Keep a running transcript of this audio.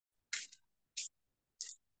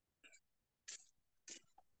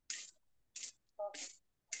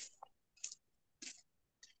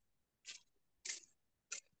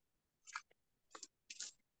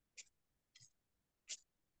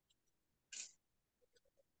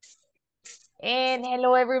And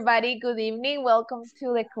hello, everybody. Good evening. Welcome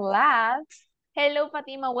to the class. Hello,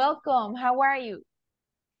 Fatima. Welcome. How are you?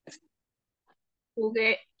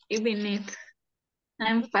 Good evening.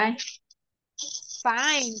 I'm fine.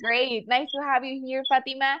 Fine. Great. Nice to have you here,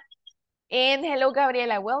 Fatima. And hello,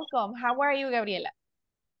 Gabriela. Welcome. How are you, Gabriela?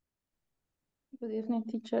 Good evening,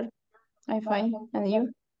 teacher. I'm fine. And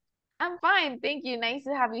you? I'm fine. Thank you. Nice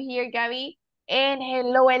to have you here, Gabby. And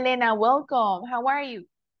hello, Elena. Welcome. How are you?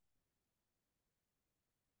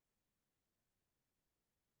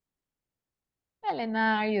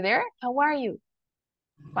 Elena, are you there? How are you?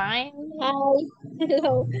 Fine. Hi,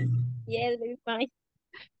 hello. Yes, very fine.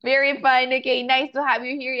 Very fine. Okay, nice to have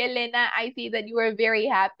you here, Elena. I see that you are very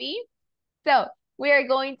happy. So we are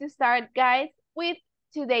going to start, guys, with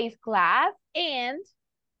today's class. And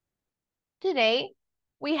today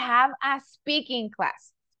we have a speaking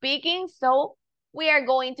class. Speaking, so we are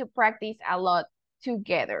going to practice a lot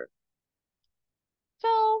together.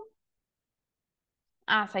 So,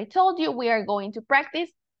 as I told you, we are going to practice.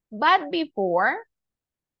 But before,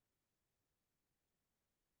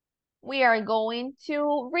 we are going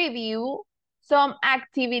to review some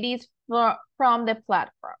activities from the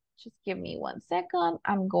platform. Just give me 1 second.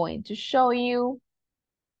 I'm going to show you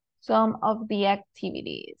some of the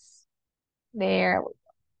activities. There we go.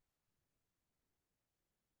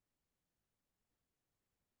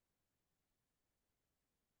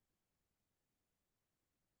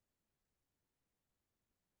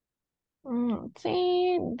 Let's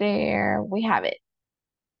see, there we have it.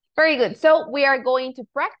 Very good. So we are going to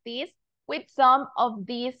practice with some of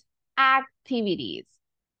these activities.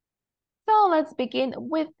 So let's begin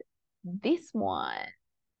with this one.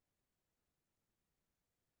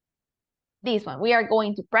 This one. We are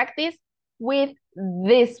going to practice with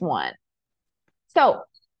this one. So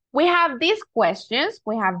we have these questions.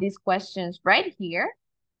 We have these questions right here.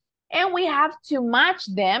 And we have to match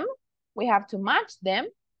them. We have to match them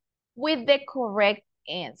with the correct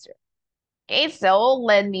answer. Okay, so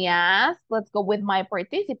let me ask. Let's go with my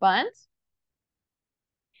participants.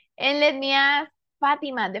 And let me ask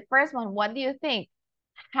Fatima, the first one, what do you think?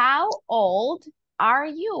 How old are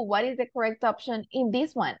you? What is the correct option in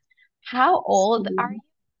this one? How old are you?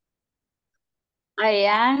 I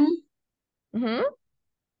am Mm-hmm.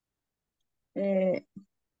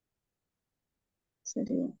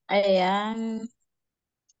 I am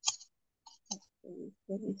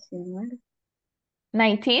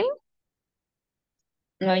 19?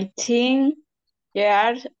 19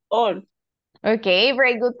 years old. Okay,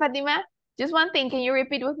 very good, Fatima. Just one thing, can you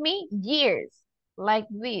repeat with me? Years, like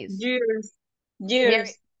this. Years.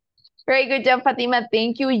 Very, very good job, Fatima.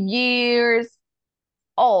 Thank you. Years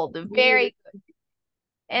old. Very good.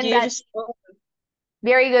 And that Years old.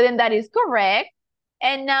 very good, and that is correct.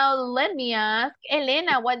 And now let me ask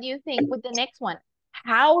Elena, what do you think with the next one?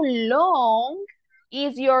 How long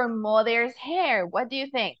is your mother's hair? What do you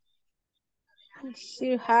think? Her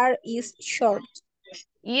hair is short.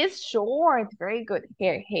 Is short. Very good.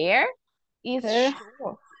 Her hair is Her,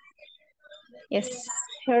 short. yes,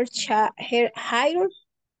 her hair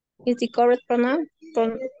is the correct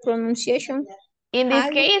pronunciation. In this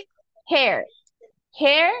Hair, case, hair.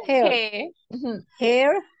 Hair, hair, hair. Mhm.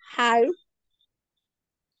 hair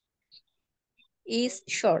is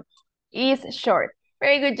short. Is short.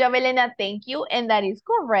 Very good job, Elena. Thank you. And that is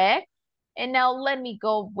correct. And now let me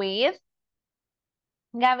go with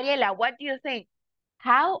Gabriela. What do you think?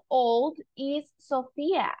 How old is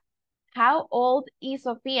Sophia? How old is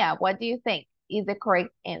Sophia? What do you think is the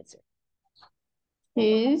correct answer?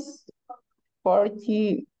 He's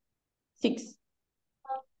 46.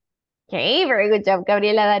 Okay, very good job,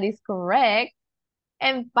 Gabriela. That is correct.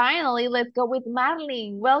 And finally, let's go with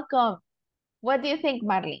Marlene. Welcome. What do you think,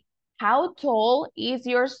 Marlene? How tall is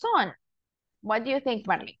your son? What do you think,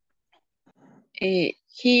 Marlene?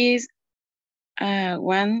 He's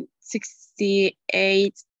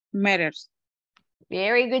 168 meters.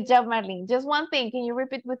 Very good job, Marlene. Just one thing. Can you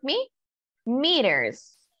repeat with me?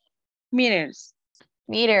 Meters. Meters.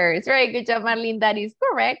 Meters. Very good job, Marlene. That is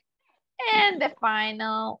correct. And the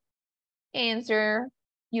final answer,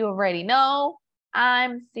 you already know.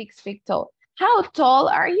 I'm 6 feet tall. How tall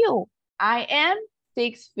are you? I am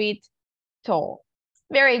 6 feet tall.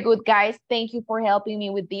 Very good, guys. Thank you for helping me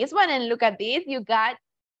with this one. And look at this. You got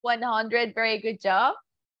 100. Very good job.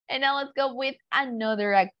 And now let's go with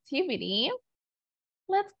another activity.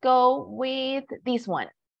 Let's go with this one.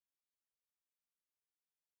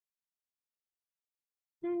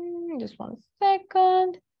 Just 1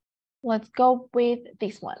 second. Let's go with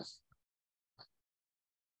this one.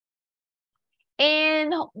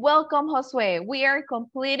 And welcome, Josue. We are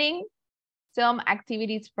completing some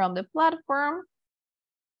activities from the platform.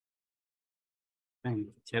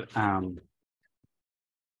 Teacher,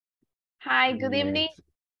 Hi, good evening. yes.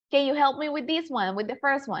 Can you help me with this one, with the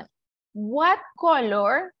first one? What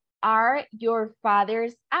color are your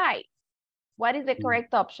father's eyes? What is the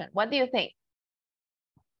correct option? What do you think?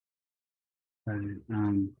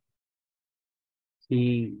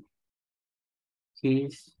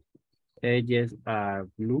 His edges are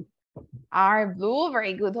blue. Are blue.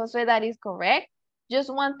 Very good, Jose. That is correct.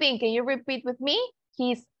 Just one thing. Can you repeat with me?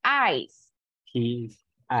 His eyes. His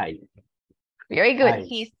eyes Very good. Eyes.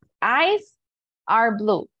 His eyes are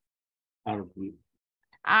blue. are blue.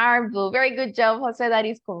 Are blue. Very good job, Jose. That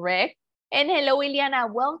is correct. And hello, Ileana.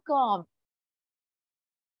 Welcome.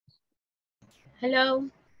 Hello.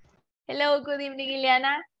 Hello, good evening,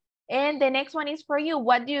 Ileana. And the next one is for you.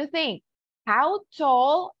 What do you think? How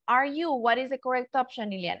tall are you? What is the correct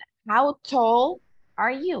option, Ileana? How tall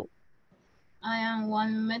are you? I am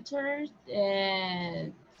 1 meter,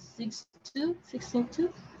 62.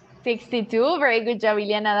 62. Very good job,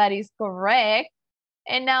 Ileana. That is correct.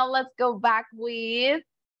 And now let's go back with,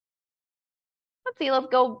 let's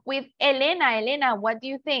go with Elena. Elena, what do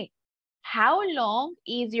you think? How long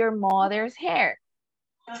is your mother's hair?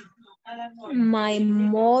 My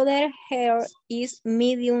mother hair is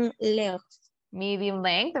medium length. Medium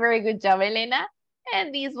length. Very good job, Elena.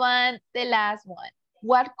 And this one, the last one.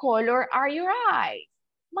 What color are your eyes?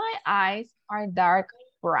 My eyes are dark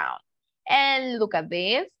brown. And look at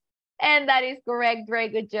this. And that is correct. Very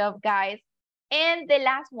good job, guys. And the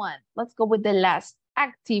last one. Let's go with the last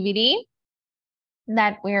activity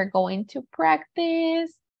that we're going to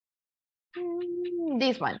practice.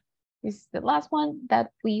 This one. This is the last one that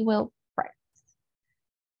we will practice.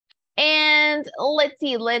 And let's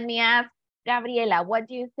see. Let me ask Gabriela, what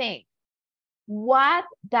do you think? What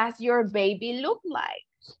does your baby look like?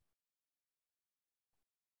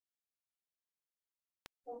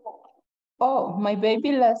 Oh, my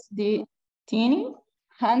baby looks teeny,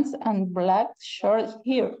 hands and black short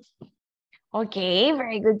hair. Okay,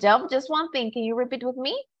 very good job. Just one thing. Can you repeat with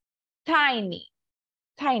me? Tiny,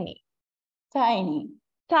 tiny, Tiny,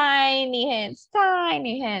 tiny hands,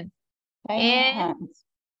 tiny hands. tiny And hands.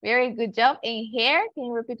 very good job. And hair, can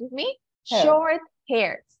you repeat with me? Hair. Short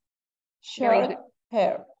hairs. Very Short good.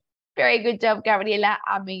 hair. Very good job, Gabriela.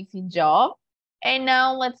 Amazing job. And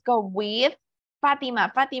now let's go with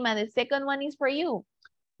Fatima. Fatima, the second one is for you.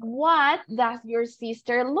 What does your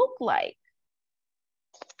sister look like?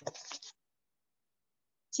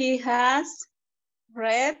 She has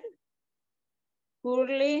red,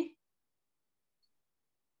 curly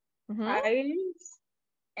Mhm. eyes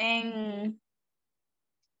and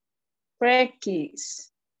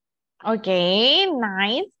freckles. Okay,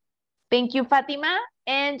 nice. Thank you, Fatima.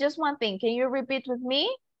 And just one thing, can you repeat with me?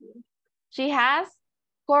 She has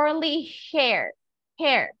curly hair.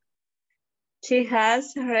 She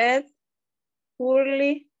has red,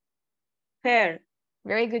 curly hair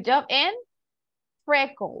Very good job. And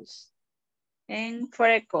freckles. and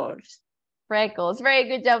freckles. Freckles. Very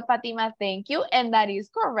good job, Fatima. Thank you. And that is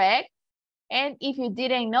correct. And if you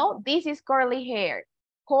didn't know, this is curly hair.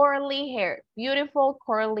 Curly hair. Beautiful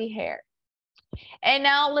curly hair. And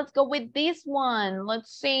now let's go with this one.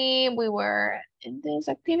 Let's see. We were in this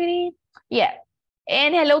activity. Yeah.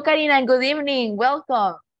 And hello, Karina. Good evening.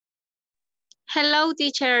 Welcome. Hello,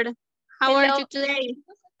 teacher. How Hello. are you today?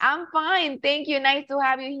 I'm fine. Thank you. Nice to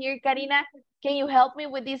have you here, Karina. Can you help me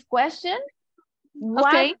with this question?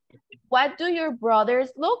 Okay. What do your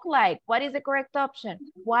brothers look like? What is the correct option?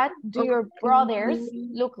 What do your brothers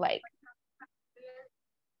look like?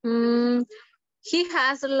 He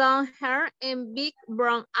has long hair and big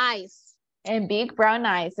brown eyes. And big brown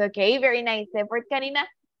eyes. Okay, very nice effort, Karina.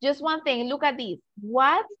 Just one thing, look at this.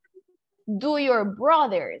 What do your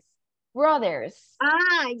brothers?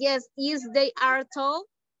 Yes, they are tall,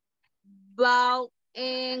 bald,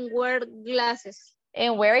 and wear glasses.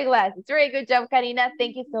 And wearing glasses. Very good job, Karina.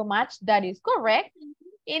 Thank you so much. That is correct.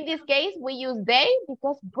 In this case, we use they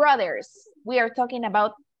because brothers. We are talking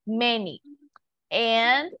about many.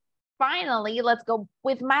 And finally, let's go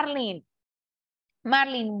with Marlene.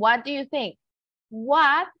 Marlene, what do you think?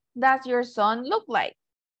 What does your son look like?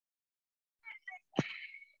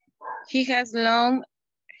 He has long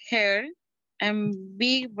hair and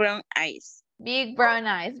big brown eyes. Big brown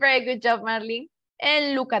eyes. Very good job, Marlene.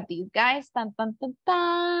 And look at these guys. Tan, tan, tan,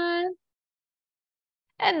 tan.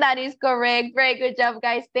 And that is correct. Very good job,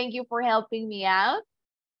 guys. Thank you for helping me out.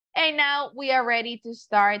 And now we are ready to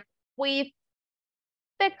start with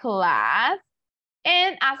the class.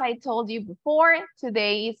 And as I told you before,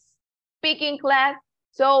 today is speaking class.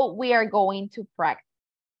 So we are going to practice.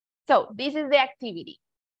 So this is the activity.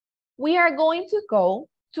 We are going to go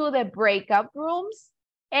to the breakout rooms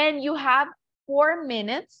and you have 4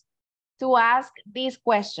 minutes to ask these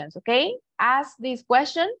questions, okay? Ask this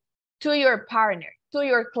question to your partner, to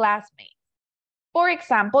your classmate. For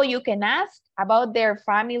example, you can ask about their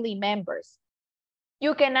family members.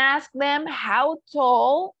 You can ask them, how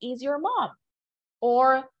tall is your mom?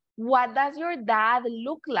 Or what does your dad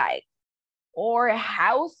look like? Or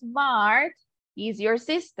how smart is your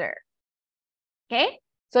sister? Okay,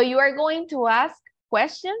 so you are going to ask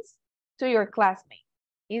questions to your classmate.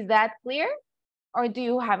 Is that clear? Or do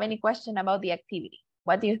you have any question about the activity?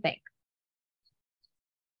 What do you think?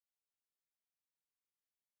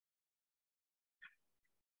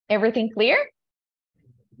 Everything clear?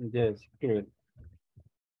 Yes, good.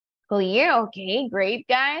 Clear, okay, great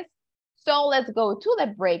guys. So let's go to the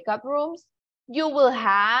breakout rooms. You will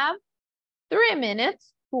have 3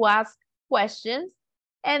 minutes to ask questions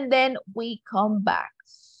and then we come back.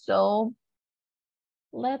 So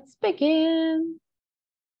let's begin.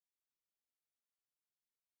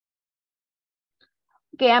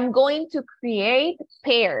 Okay, I'm going to create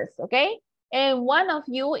pairs, okay? And one of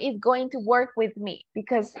you is going to work with me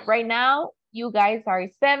because right now you guys are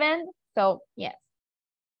 7. So yes.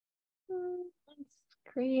 Let's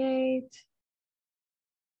create.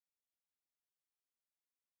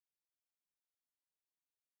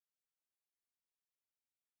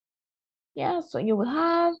 Yeah, so you will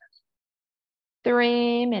have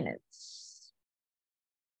 3 minutes.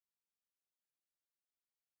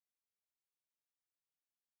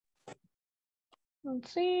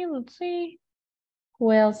 Let's see.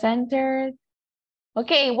 Well-centered.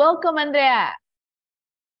 Okay, welcome, Andrea.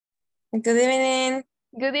 Good evening.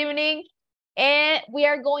 Good evening. And we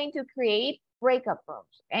are going to create breakup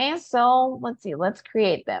rooms. Okay, so let's see, let's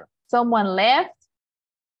create them. Someone left.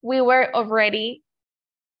 We were already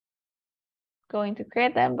going to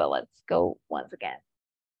create them, but let's go once again.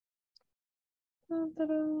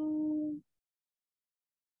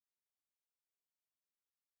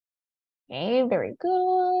 Okay, very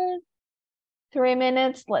good. 3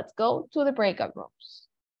 minutes. Let's go to the breakout rooms.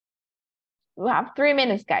 You have 3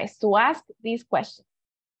 minutes, guys, to ask these questions.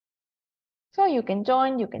 So you can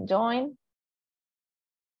join,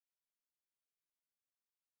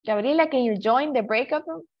 Gabriela, can you join the breakout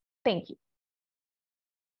room? Thank you.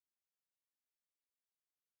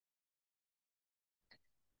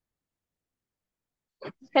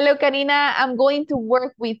 Hello, Karina. I'm going to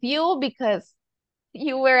work with you because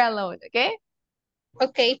you were alone, okay?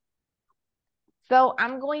 Okay. So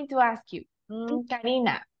I'm going to ask you,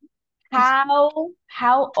 Karina,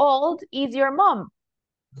 how old is your mom?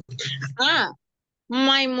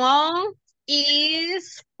 My mom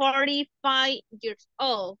is 45 years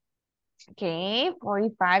old. Okay,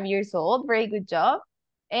 45 years old. Very good job.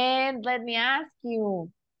 And let me ask you,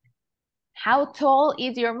 how tall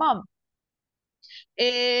is your mom?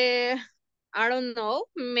 I don't know,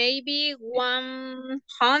 maybe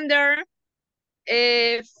 155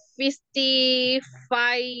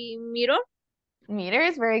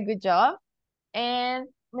 Meters, very good job. And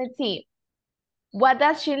let's see, what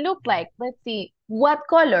does she look like? Let's see, what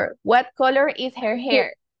color? What color is her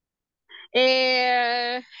hair?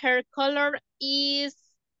 Her color is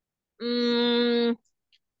blonde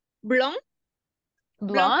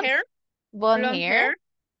Blonde? hair. Blonde Blonde hair. hair.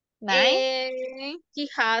 Nice. He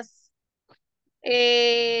has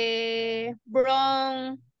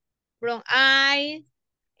brown eyes.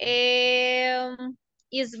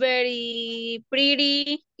 Is very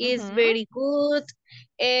pretty. Is very good.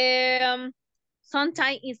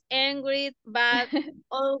 Sometimes is angry, but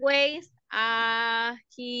always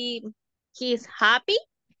he's happy.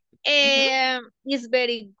 Is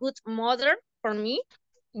very good mother for me.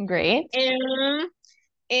 Great.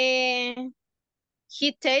 And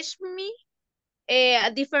he teach me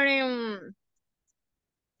a different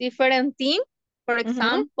thing. For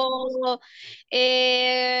example,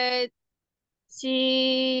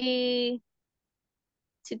 she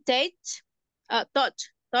teach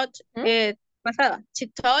touch pasada. She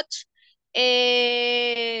touch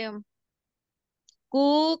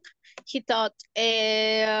cook. He taught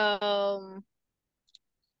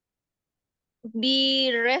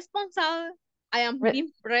be responsible. I am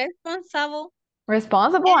being responsible.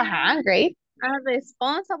 Responsible, great.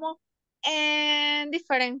 Responsible and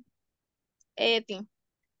different thing.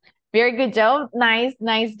 Very good job.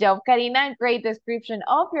 Nice job, Karina. Great description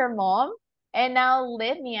of your mom. And now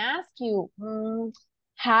let me ask you,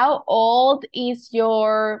 how old is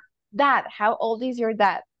your dad? How old is your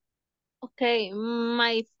dad? Okay,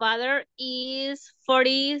 my father is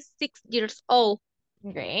 46 years old.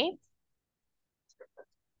 Great.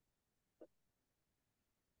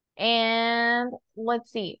 And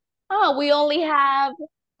let's see. Oh, we only have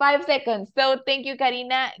 5 seconds. So thank you,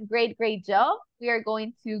 Karina. Great, great job. We are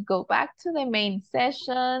going to go back to the main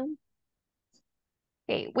session.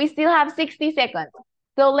 Okay, we still have 60 seconds.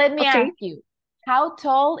 So let me Okay. ask you, how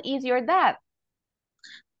tall is your dad?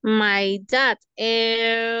 My dad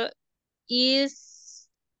is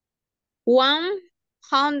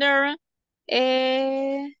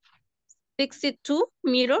 162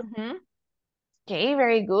 meters. Mhm. Okay,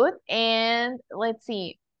 very good. And let's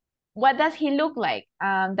see, what does he look like?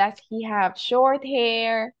 Does he have short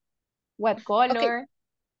hair? What Okay. color?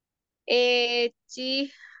 She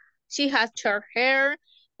has short hair.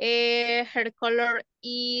 Her color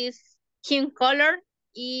is skin color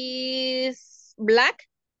is black.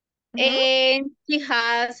 Mhm. And she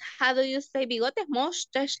has, how do you say bigotes?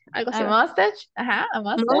 Mustache, algo A así. ¿Va? mustache? A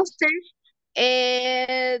mustache. Mustache.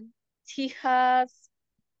 And she has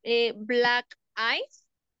black eyes.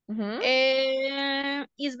 Mhm. And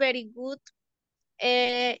is very good.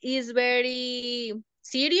 Is very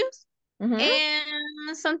serious. Mhm.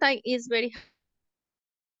 And sometimes is very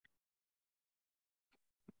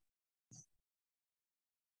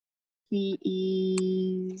He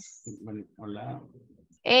is. Hola.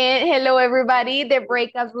 And hello, everybody. The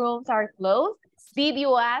breakout rooms are closed. Did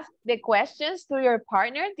you ask the questions to your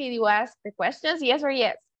partner? Did you ask the questions? Yes or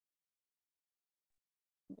yes?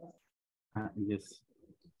 Yes.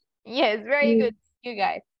 Yes, very good, you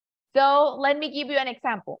guys. So let me give you an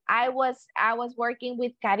example. I was working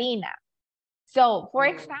with Karina. So for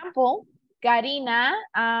example, Karina,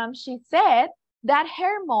 she said that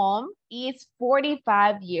her mom is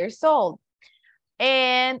 45 years old.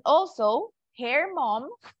 And also her mom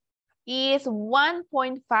is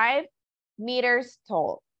 1.5 meters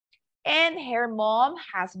tall. And her mom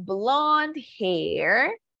has blonde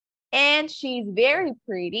hair and she's very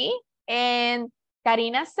pretty. And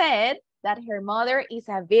Karina said that her mother is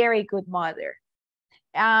a very good mother,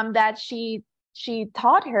 that she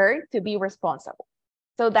taught her to be responsible.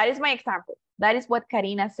 So that is my example. That is what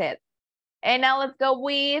Karina said. And now let's go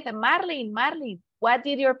with Marlene. Marlene, what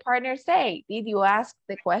did your partner say? Did you ask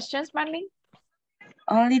the questions, Marlene?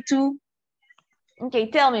 Only two. Okay,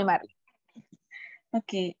 tell me, Marlene.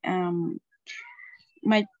 Okay.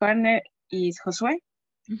 My partner is Josue.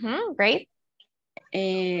 Great.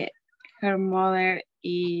 Her mother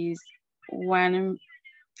is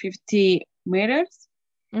 150 meters.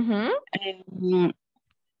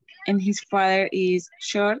 And his father is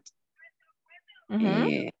short,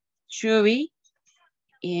 chubby,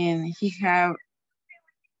 and he have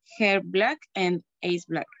hair black and eyes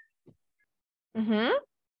black.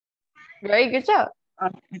 Very good job.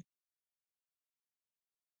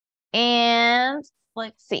 And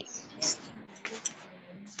let's see.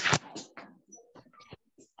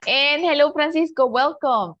 And hello, Francisco,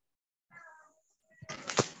 welcome.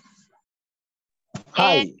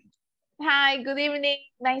 Hi. Hi, good evening.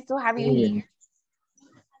 Nice to have you Good here. evening.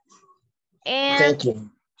 And Thank you.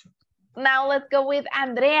 now let's go with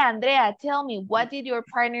Andrea. Andrea, tell me, what did your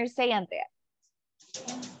partner say, Andrea?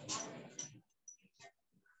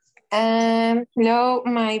 Hello,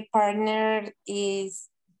 my partner is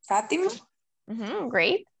Fatima.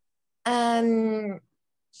 Great. And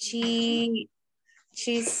she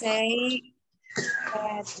say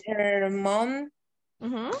that her mom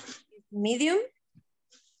is medium.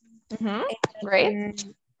 Great.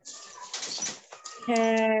 And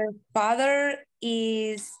her father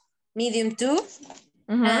is medium too.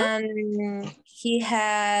 And he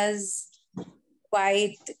has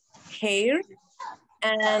white hair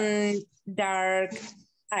and dark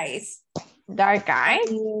eyes. Dark eyes?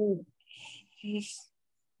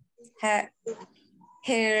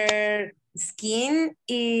 Her skin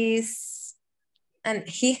is, and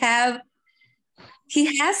he has,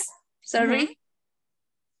 sorry,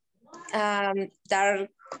 dark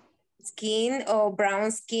skin o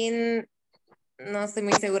brown skin. No estoy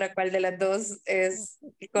muy segura cuál de las dos es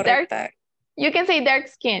correcta. You can say dark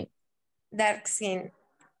skin. Dark skin.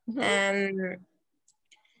 And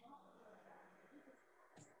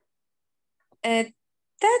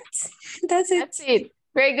that's it.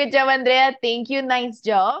 Very good job, Andrea. Thank you. Nice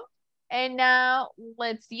job. And now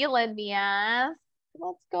let's see. Let me ask.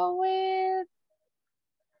 Let's go with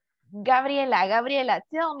Gabriela. Gabriela,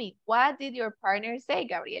 tell me, what did your partner say,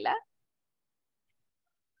 Gabriela?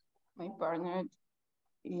 My partner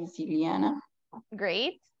is Ileana.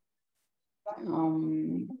 Great.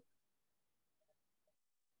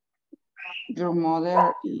 Your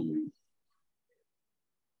mother is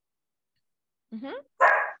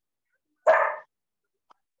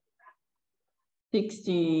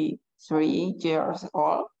 63 years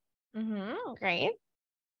old. Great.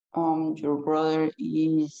 Your brother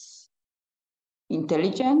is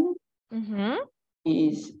intelligent, Mm-hmm.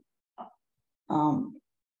 is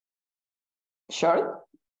short.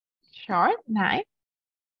 Short, nice.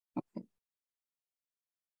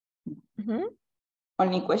 Mm-hmm.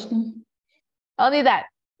 Only question. Only that.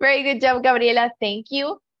 Very good job, Gabriela. Thank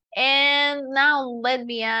you. And now let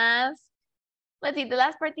me ask, let's see, the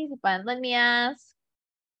last participant. Let me ask,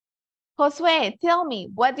 Josue, tell me,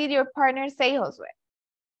 what did your partner say, Josue?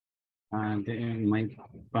 My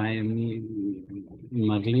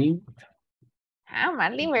Marlene. Ah,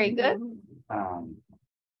 Marlene, very good.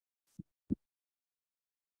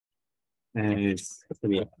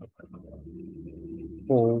 Sería,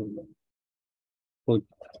 who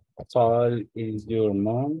tall is your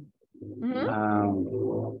mom? Mhm.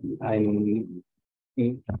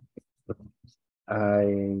 I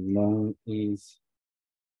mom is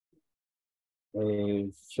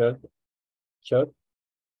short.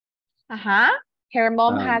 Uh-huh. Her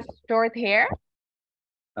mom Um, has short hair.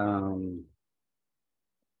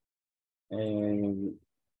 And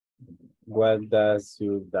what does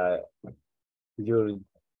your dad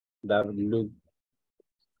look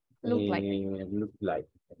Look like. like?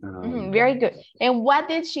 Very good. And what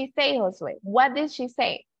did she say, Josue? What did she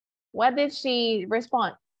say? What did she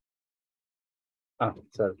respond?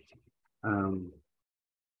 Sorry.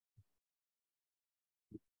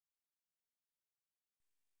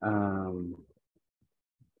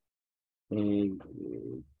 Eh,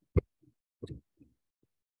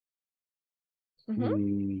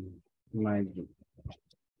 Mhm. My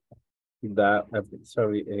that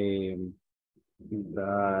sorry,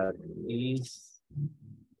 that is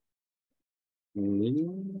me.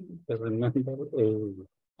 I remember.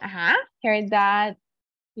 Uh-huh. Her dad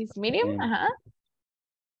is medium. Eh, Uh-huh.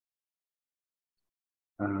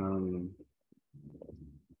 um,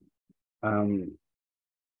 um,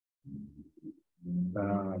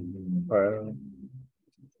 her,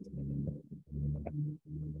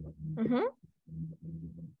 Mhm.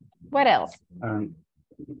 What else?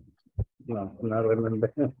 no, not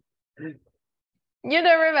remember. You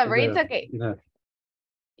don't remember. It's okay. No.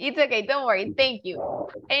 It's okay. Don't worry. Thank you.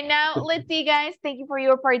 And now let's see, guys. Thank you for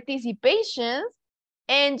your participations.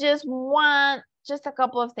 And just a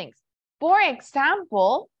couple of things. For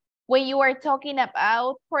example, when you are talking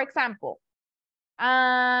about, for example,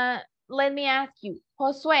 let me ask you,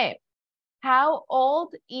 Josue, how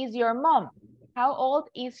old is your mom? How old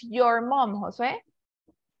is your mom, Josue?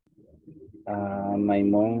 My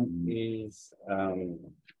mom is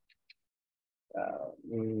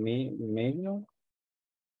medium.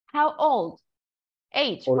 How old?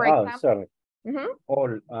 Age, Or for example. sorry. Mhm.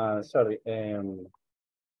 All sorry.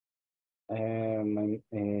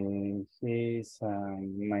 She's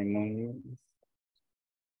my mom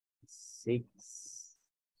is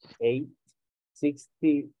 68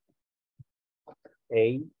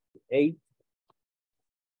 8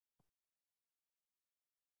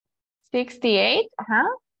 68,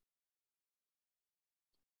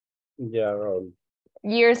 year old.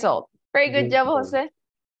 years old. Very good Years job, old. Jose.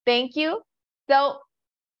 Thank you. So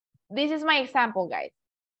this is my example, guys.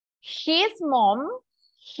 His mom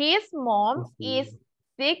is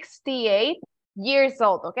 68 years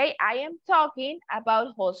old, okay? I am talking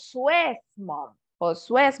about Josue's mom.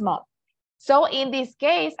 Josue's mom. So in this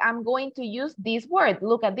case, I'm going to use this word.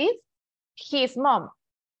 Look at this. His mom.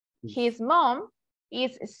 His mom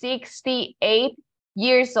is 68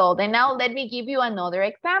 years old. And now let me give you another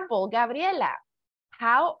example. Gabriela,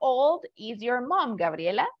 how old is your mom,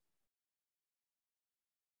 Gabriela?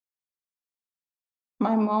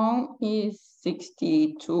 My mom is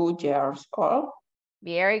 62 years old.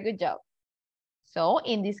 Very good job. So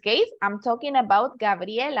in this case, I'm talking about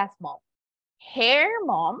Gabriela's mom. Her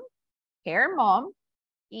mom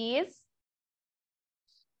is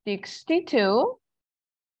 62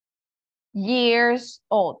 years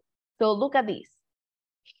old. So look at this.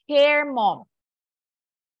 Her mom.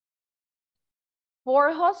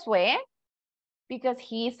 For Josue, because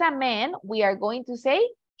he's a man, we are going to say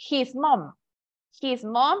his mom. His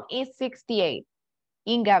mom is 68.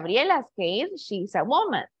 In Gabriela's case, she's a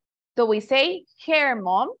woman. So we say her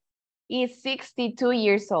mom is 62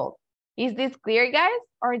 years old. Is this clear, guys?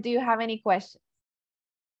 Or do you have any questions?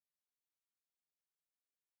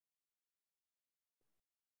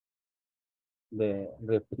 The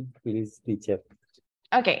repeat, please, teacher.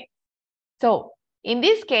 Okay. So in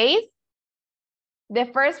this case, the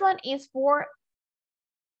first one is for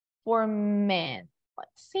men.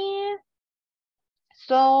 Let's see.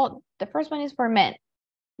 So the first one is for men.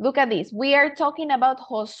 Look at this. We are talking about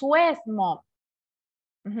Josue's mom.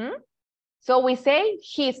 So we say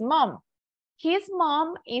his mom. His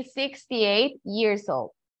mom is 68 years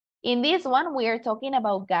old. In this one, we are talking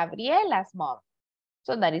about Gabriela's mom.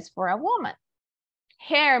 So that is for a woman.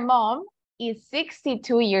 Her mom is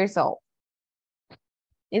 62 years old.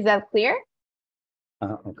 Is that clear?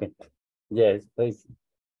 Okay. Yes, please.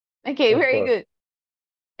 Okay, Of very course. good.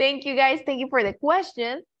 Thank you, guys. Thank you for the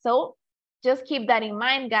question. So just keep that in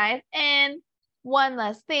mind, guys. And one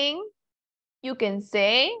last thing you can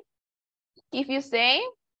say, if you say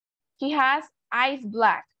he has eyes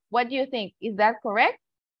black, what do you think? Is that correct?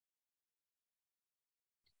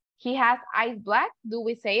 He has eyes black. Do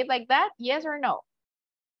we say it like that? Yes or no?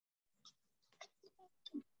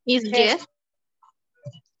 Is yes.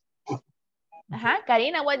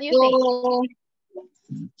 Karina, what do you think?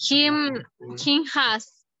 Him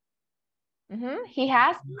has. He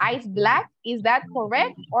has eyes black. Is that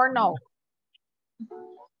correct or no?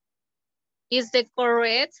 Is the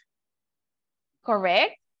correct?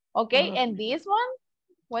 Correct. Okay, and this one,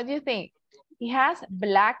 what do you think? He has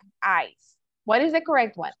black eyes. What is the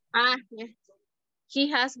correct one? Yes. He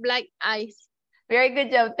has black eyes. Very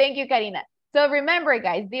good job. Thank you, Karina. So remember,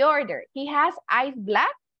 guys, the order. He has eyes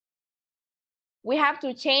black. We have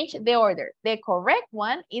to change the order. The correct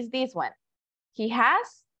one is this one. He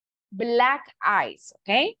has black eyes,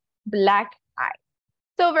 okay? Black eyes.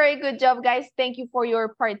 So very good job, guys. Thank you for your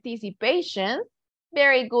participation.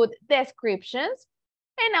 Very good descriptions.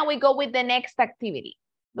 And now we go with the next activity.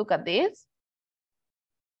 Look at this.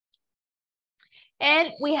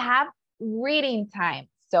 And we have reading time.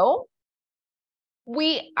 So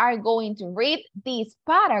we are going to read this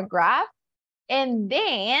paragraph and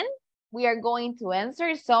then we are going to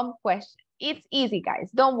answer some questions. It's easy,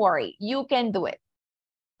 guys. Don't worry. You can do it.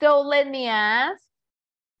 So let me ask,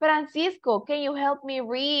 Francisco, can you help me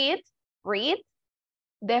read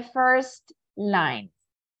the first line?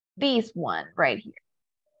 This one right here.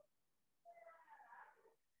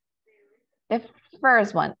 The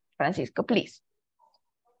first one, Francisco, please.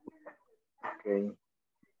 Okay.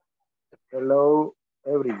 Hello,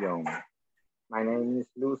 everyone. My name is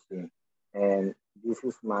Lucy, and this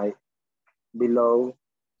is my beloved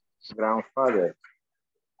grandfather.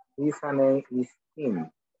 His name is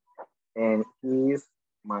Tim, and he is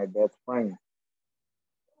my best friend.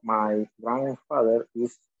 My grandfather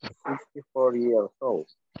is 64 years old,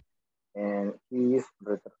 and he is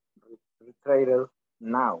retired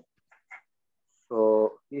now.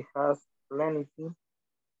 So he has plenty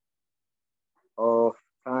of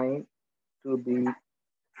time to be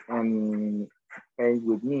paid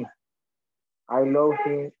with me. I love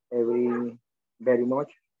him very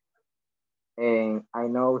much, and I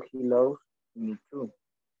know he loves me too.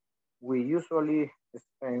 We usually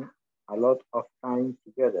spend a lot of time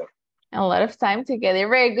together. A lot of time together.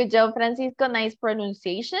 Very good job, Francisco. Nice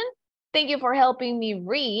pronunciation. Thank you for helping me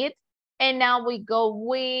read. And now we go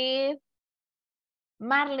with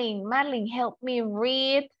Marlene. Marlene, help me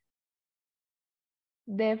read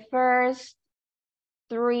the first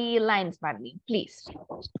 3 lines, Marlene, please.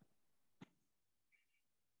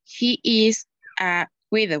 He is a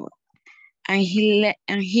widow, and he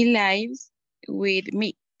lives with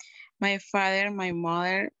me, my father, my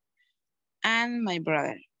mother, and my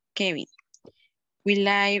brother, Kevin. We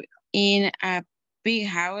live in a big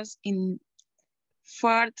house in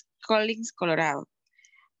Fort Collins, Colorado.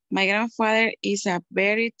 My grandfather is a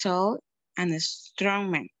very tall and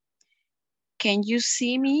strong man. Can you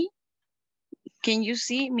see me? Can you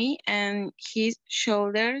see me and his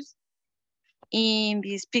shoulders in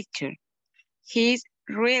this picture? He's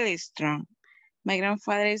really strong. My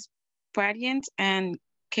grandfather is patient and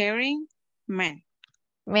caring man.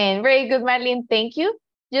 Man, very good, Marlene. Thank you.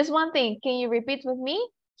 Just one thing. Can you repeat with me?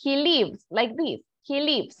 He lives like this. He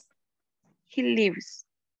lives. He lives.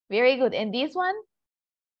 Very good. And this one?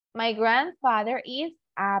 My grandfather is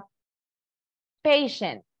a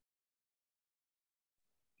patient.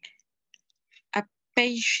 A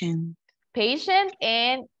patient. Patient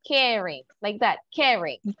and caring. Like that.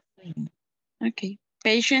 Caring. Okay.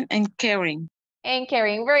 Patient and caring. And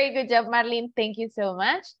caring. Very good job, Marlene. Thank you so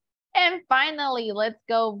much. And finally, let's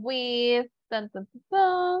go with... Dun, dun, dun,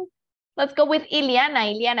 dun. Let's go with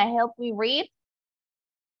Ileana. Ileana, help me read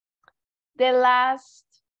the last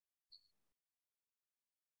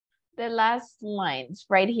lines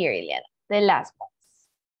right here, Ileana. The last ones.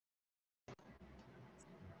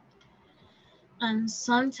 And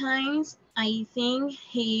sometimes I think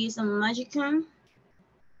he is a magician.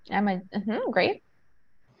 Great.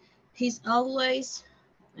 He's always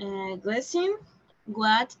guessing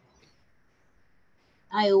what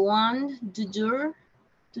I want to do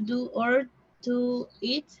or to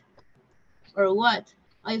eat, or what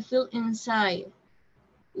I feel inside.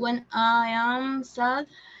 When I am sad,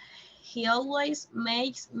 he always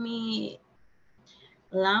makes me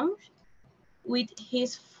laugh with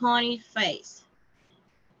his funny face.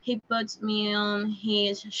 He puts me on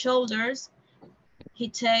his shoulders. He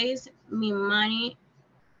tells me many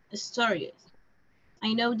stories.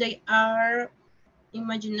 I know they are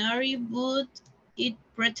imaginary, but it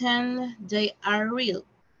pretend they are real.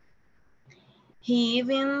 He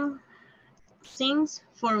even sings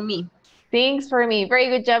for me. Thanks for me. Very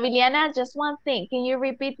good job, Ileana. Just one thing. Can you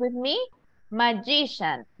repeat with me?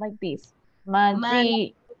 Magician, like this.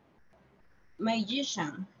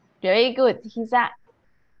 Magician. Very good.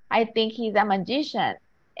 I think he's a magician.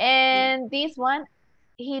 And this one,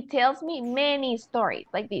 he tells me many stories,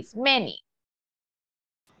 like this. Many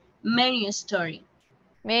Story.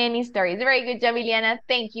 stories. Very good job, Ileana.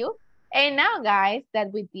 Thank you. And now, guys,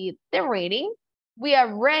 that we did the reading, we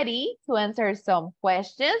are ready to answer some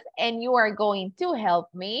questions, and you are going to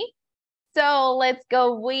help me. So let's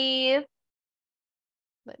go with,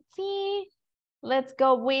 let's see, let's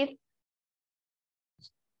go with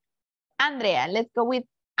Andrea. Let's go with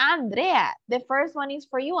Andrea. The first one is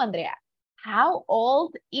for you, Andrea. How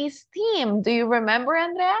old is Tim? Do you remember,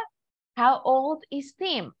 Andrea? How old is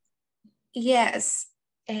Tim? Yes.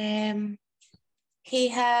 He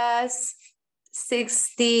has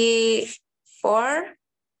 64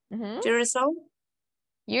 years old.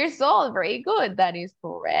 Years old. Very good. That is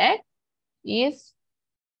correct. Is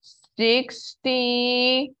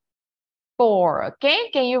 64. Okay.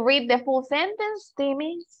 Can you read the full sentence,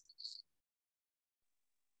 Timmy?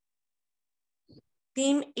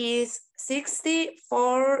 Tim is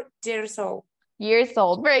 64 years old. Years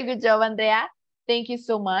old. Very good job, Andrea. Thank you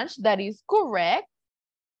so much. That is correct.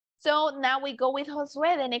 So now we go with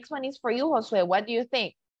Josue. The next one is for you, Josue. What do you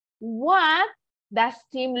think? What does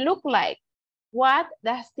Tim look like? What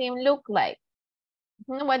does Tim look like?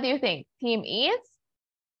 What do you think? Tim is?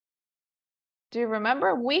 Do you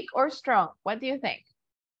remember? Weak or strong? What do you think?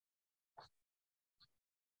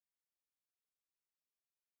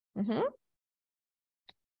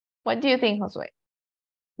 What do you think, Josue?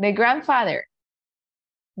 The grandfather,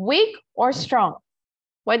 weak or strong?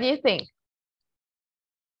 What do you think?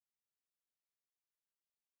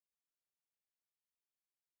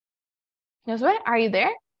 Josue, are you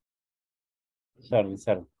there? Sorry.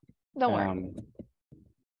 Don't worry.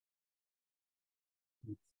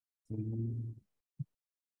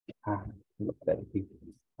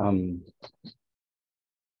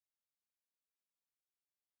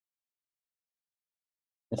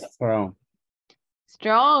 Strong.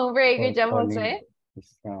 Strong. Very good job, Jose.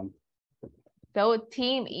 Strong. So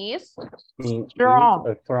team is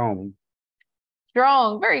strong. Strong.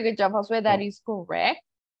 Very good job, Jose. That is correct.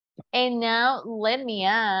 And now let me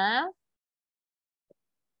ask.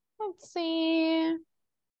 Let's see.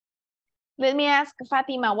 Let me ask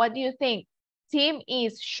Fatima, what do you think? Tim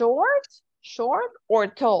is short or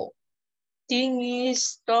tall? Tim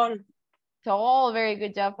is tall. Tall. Very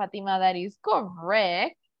good job, Fatima. That is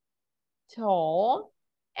correct. Tall.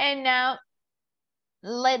 And now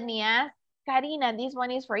let me ask Karina, this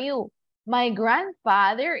one is for you. My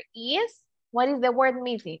grandfather is, what is the word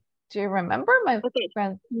missing? Do you remember?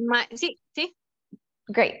 Sí.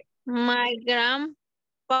 Great. My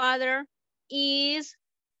grandfather is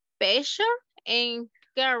patient and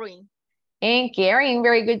caring. And caring.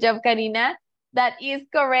 Very good job, Karina. That is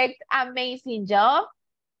correct. Amazing job.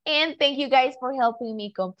 And thank you guys for helping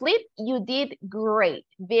me complete. You did great.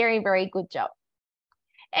 Very, very good job.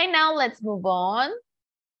 And now let's move on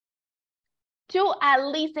to a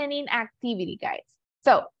listening activity, guys.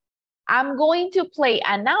 So I'm going to play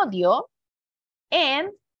an audio and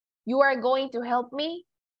you are going to help me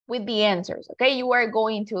with the answers, okay? You are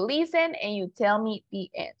going to listen and you tell me the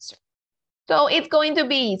answer. So it's going to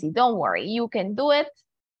be easy. Don't worry. You can do it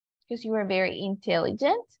because you are very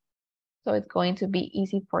intelligent. So it's going to be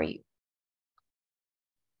easy for you.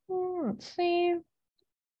 Let's see.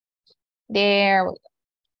 There we go.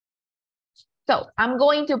 So I'm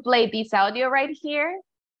going to play this audio right here.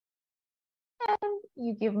 And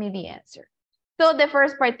you give me the answer. So the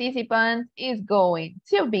first participant is going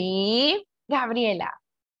to be Gabriela.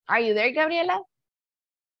 Are you there, Gabriela?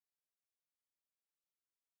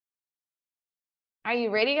 Are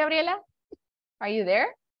you ready, Gabriela? Are you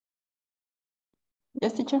there?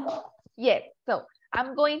 Yes, teacher. Yes. So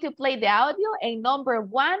I'm going to play the audio and number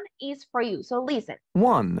 1 is for you. So listen.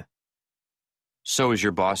 1. So is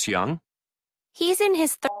your boss young? He's in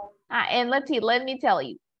his and let's see, let me tell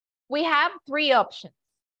you. We have 3 options.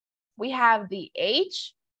 We have the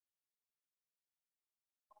age.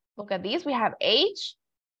 Look at this. We have age,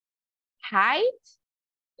 height,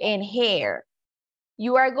 and hair.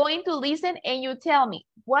 You are going to listen and you tell me,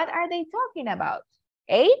 what are they talking about?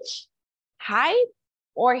 Age, height,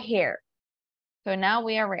 or hair? So now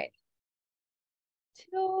we are ready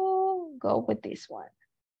to go with this one.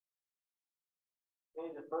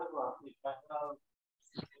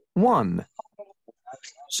 1.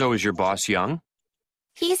 So is your boss young?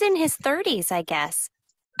 He's in his 30s, I guess.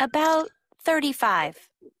 About 35.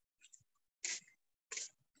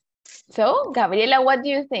 So, Gabriela, what do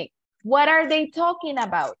you think? What are they talking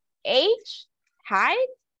about? Age, height,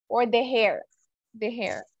 or the hair? The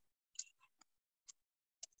hair.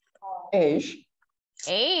 Age.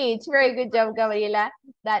 Age. Very good job, Gabriela.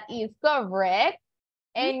 That is correct.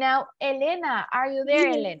 And now, Elena, are you there,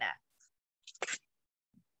 Elena?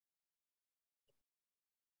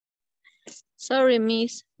 Sorry,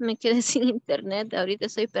 miss. Me quedé sin internet. Ahorita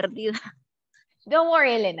estoy perdida. Don't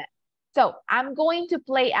worry, Elena. So, I'm going to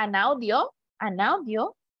play an audio,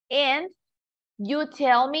 and you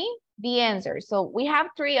tell me the answer. So, we have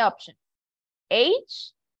 3 options.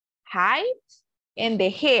 Age, height, and the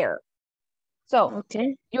hair. So,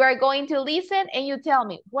 Okay. you are going to listen and you tell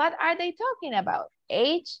me, what are they talking about?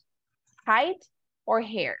 Age, height, or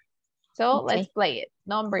hair? So, Okay. let's play it.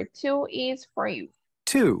 Number 2 is for you.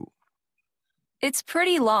 2. It's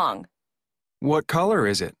pretty long. What color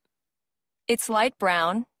is it? It's light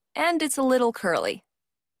brown, and it's a little curly.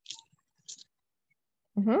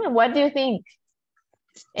 What do you think,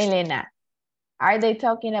 Elena? Are they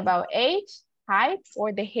talking about age, height,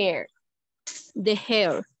 or the hair? The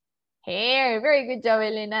hair. Hair. Very good job,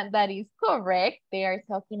 Elena. That is correct. They are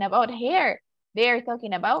talking about hair. They are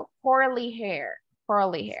talking about curly hair.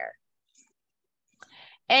 Curly hair.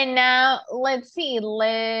 And now, let's see.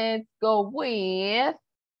 Let's go with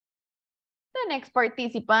the next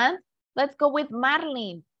participant. Let's go with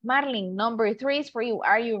Marlene. Marlene, number 3 is for you.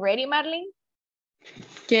 Are you ready, Marlene?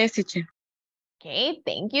 Yes, teacher. Okay,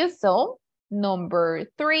 thank you. So, number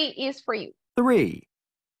 3 is for you. 3.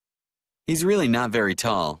 He's really not very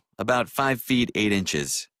tall, about 5 feet 8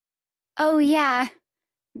 inches. Oh, yeah.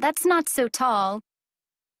 That's not so tall.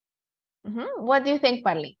 What do you think,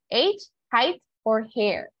 Marlene? Age, height, or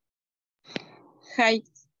hair? Height.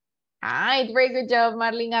 Height. Very good job,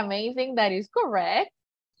 Marlene. Amazing. That is correct.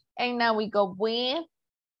 And now we go with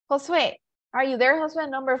Josue. Are you there, Josue?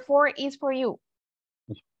 Number 4 is for you.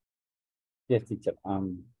 Yes, teacher.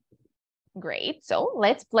 Great. So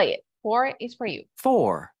let's play it. 4 is for you.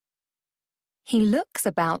 4. He looks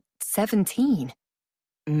about 17.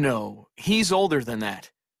 No, he's older than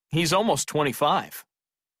that. He's almost 25.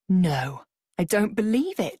 No, I don't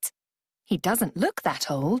believe it. He doesn't look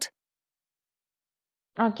that old.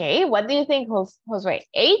 Okay, what do you think, Josue?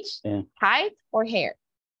 Age, height, or hair?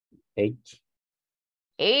 Age.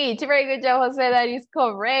 Age. Very good job, Jose. That is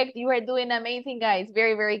correct. You are doing amazing, guys.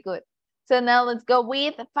 Very, very good. So now let's go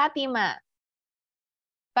with Fatima.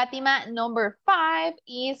 Fatima, number 5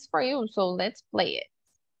 is for you. So let's play it.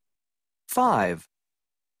 5.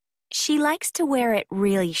 She likes to wear it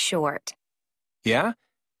really short. Yeah?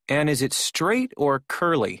 And is it straight or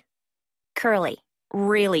curly? Curly.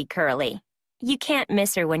 Really curly. You can't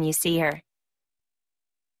miss her when you see her.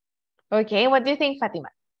 Okay, what do you think, Fatima?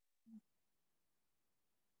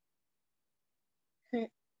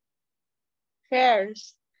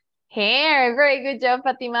 Hairs. Hair. Very good job,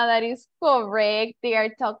 Fatima. That is correct. They are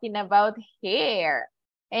talking about hair.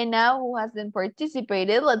 And now who hasn't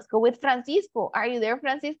participated? Let's go with Francisco. Are you there,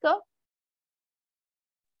 Francisco?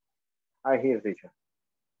 I hear, teacher.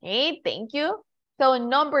 Hey, thank you. So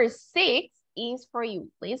number 6 is for you.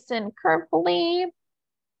 Listen carefully.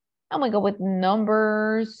 And we go with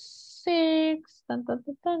number 6. Dun, dun,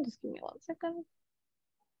 dun, dun. Just give me 1 second.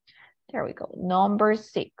 There we go. Number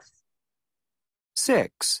 6.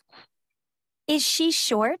 6. Is she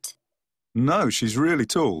short? No, she's really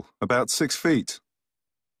tall, about 6 feet.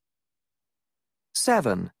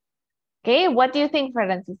 7. Okay, what do you think,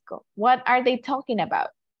 Francisco? What are they talking about?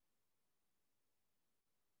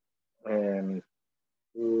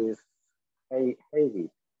 Is Heidi.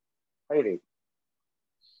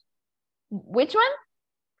 Which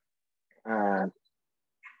one?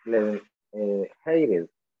 Heidi.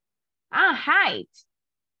 Height.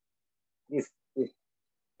 This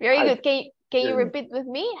Very height. good. Can you repeat with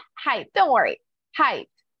me? Height. Don't worry. Height.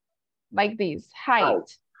 Like this.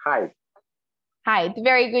 Height. Height.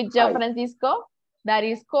 Very good job, Francisco. That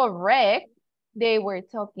is correct. They were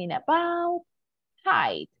talking about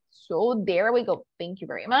height. So there we go. Thank you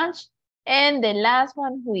very much. And the last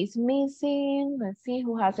one who is missing. Let's see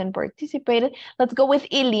who hasn't participated. Let's go with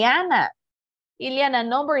Ileana. Ileana,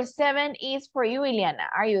 number 7 is for you, Ileana.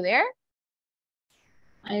 Are you there?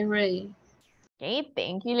 I'm ready. Okay,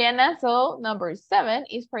 thank you, Liana. So number 7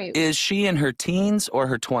 is for you. Is she in her teens or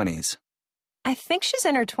her 20s? I think she's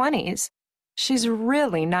in her 20s. She's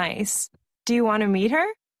really nice. Do you want to meet her?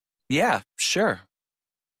 Yeah, sure.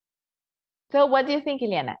 So what do you think,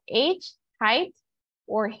 Ileana? Age, height,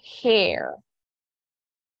 or hair?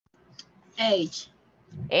 Age.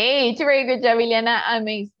 Age. Very good job, Ileana.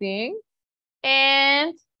 Amazing.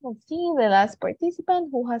 And let's see the last participant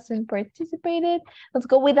who hasn't participated. Let's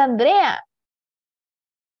go with Andrea.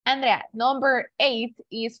 Andrea, number 8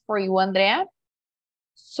 is for you, Andrea.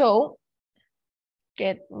 So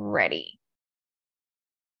get ready.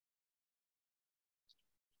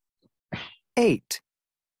 8.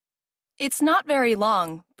 It's not very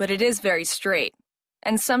long, but it is very straight.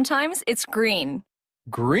 And sometimes it's green.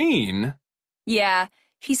 Green? Yeah,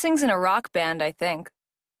 he sings in a rock band, I think.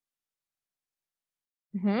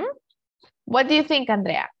 What do you think,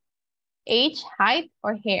 Andrea? Age, height,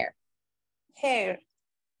 or hair? Hair.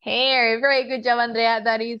 Hair. Very good job, Andrea.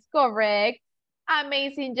 That is correct.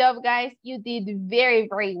 Amazing job, guys. You did very,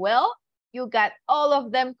 very well. You got all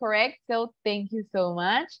of them correct. So thank you so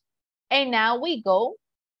much. And now we go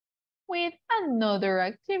with another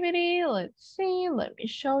activity. Let's see. Let me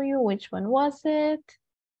show you which one was it.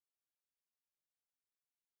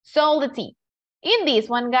 So let's see. In this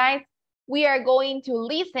one, guys, we are going to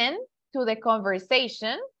listen to the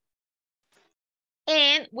conversation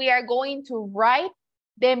and we are going to write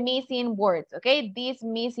the missing words, okay? These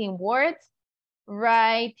missing words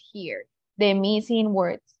right here, the missing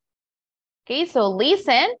words. Okay, so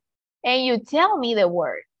listen and you tell me the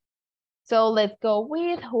word. So let's go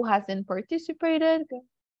with who hasn't participated.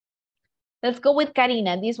 Let's go with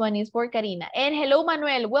Karina. This one is for Karina. And hello,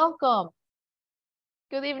 Manuel. Welcome.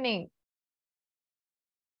 Good evening.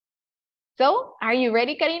 So, are you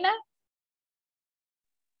ready, Karina?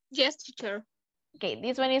 Yes, teacher. Okay,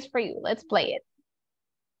 this one is for you. Let's play it.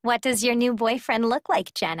 What does your new boyfriend look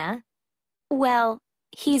like, Jenna? Well,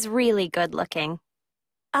 he's really good looking.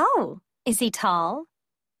 Oh, is he tall?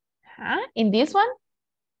 Huh? In this one?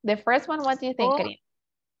 The first one, what do you think, Karina?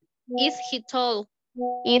 Is he tall?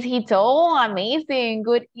 Is he tall? Amazing.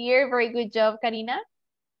 Good ear. Very good job, Karina.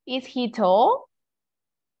 Is he tall?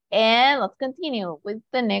 And let's continue with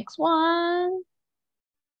the next one.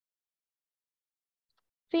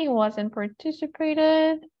 See who hasn't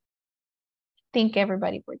participated. I think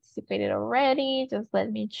everybody participated already. Just let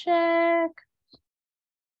me check.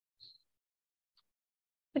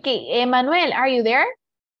 Okay, Emmanuel, are you there?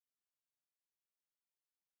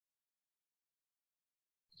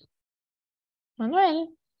 Manuel,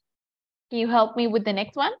 can you help me with the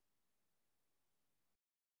next one?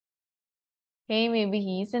 Okay, maybe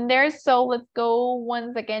he's in there. So let's go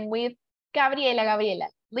once again with Gabriela. Gabriela,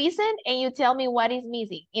 listen and you tell me what is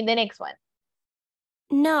missing in the next one.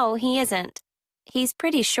 No, he isn't. He's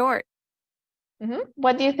pretty short.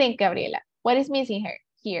 What do you think, Gabriela? What is missing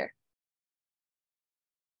here?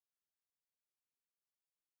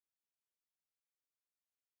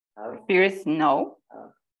 Here is no.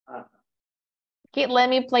 Okay, let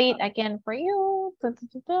me play it again for you.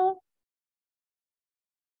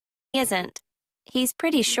 He isn't. He's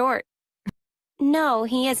pretty short. No,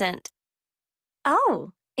 he isn't.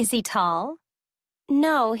 Oh, is he tall?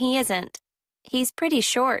 No, he isn't. He's pretty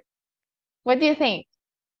short. What do you think?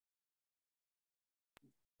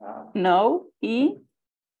 No, he.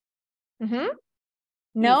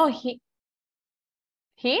 No, he.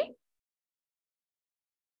 Can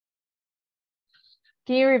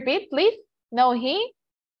you repeat, please? No, he.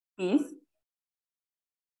 Is.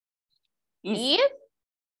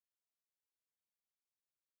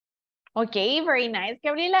 Okay, very nice,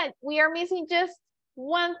 Gabriela. We are missing just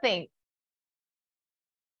one thing.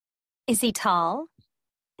 Is he tall?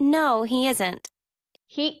 No, he isn't.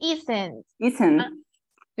 He isn't. Isn't.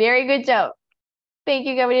 Very good job. Thank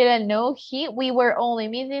you, Gabriela. No, we were only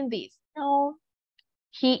missing this. No,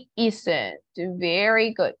 he isn't.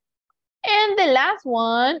 Very good. And the last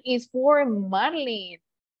one is for Marlene.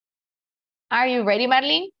 Are you ready,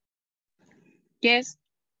 Marlene? Yes.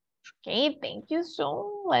 Okay, thank you.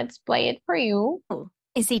 So let's play it for you.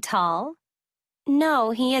 Is he tall? No,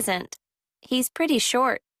 he isn't. He's pretty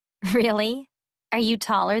short. Really? Are you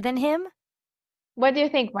taller than him? What do you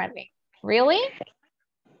think, Marlene? Really?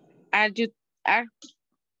 Are?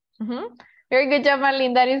 Very good job,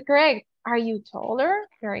 Marlene. That is correct. Are you taller?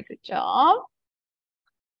 Very good job.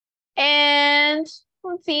 And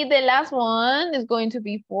let's see, the last one is going to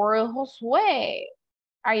be for Josue.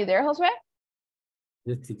 Are you there, Josue?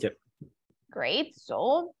 Yes, teacher. Great.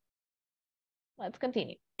 So let's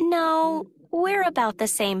continue. No, we're about the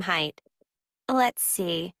same height. Let's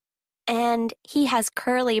see. And he has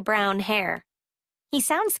curly brown hair. He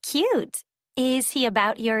sounds cute. Is he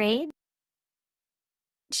about your age?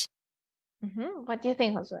 What do you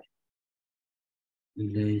think, Josue?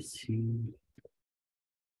 Let's see.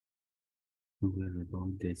 What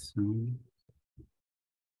about the song?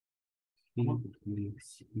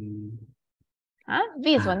 Let's see. Huh?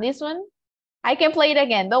 This one. I can play it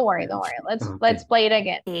again. Don't worry. Let's play it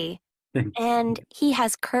again. And he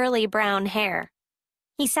has curly brown hair.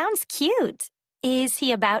 He sounds cute. Is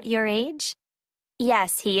he about your age?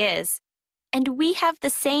 Yes, he is. And we have the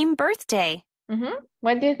same birthday.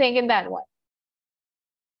 What do you think in that one?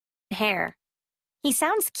 Hair. He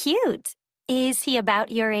sounds cute. Is he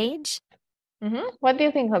about your age? What do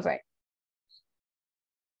you think, Jose?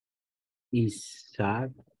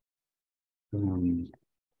 Isaac.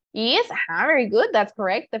 Is, very good. That's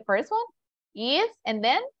correct. The first one is, and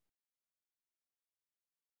then?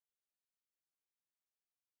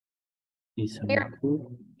 Isaac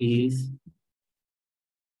is.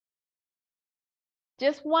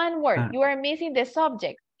 Just one word. You are missing the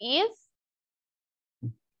subject. Is?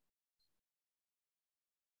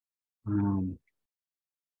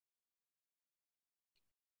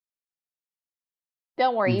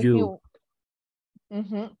 Don't worry.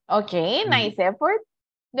 Okay, nice effort.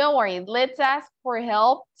 Don't worry. Let's ask for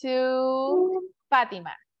help to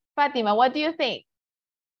Fatima. Fatima, what do you think?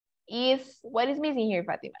 What is missing here,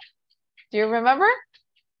 Fatima? Do you remember?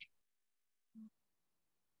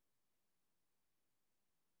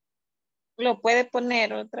 Lo puede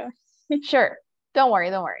poner otra vez. Sure. Don't worry.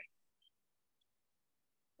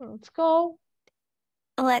 Let's go.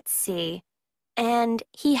 Let's see. And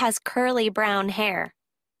he has curly brown hair.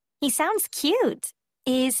 He sounds cute.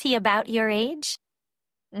 Is he about your age?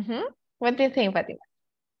 What do you think, Fatima?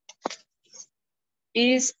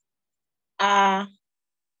 Is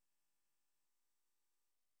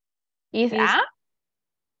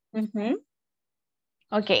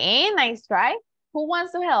Okay, nice try. Who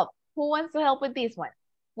wants to help? Who wants to help with this one?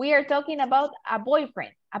 We are talking about a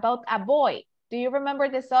boyfriend, about a boy. Do you remember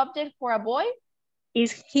the subject for a boy?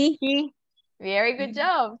 Is he? Very good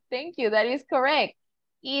job. Thank you. That is correct.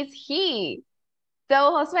 Is he? So,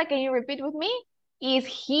 Josue, can you repeat with me? Is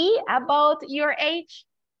he about your age?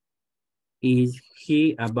 Is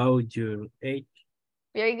he about your age?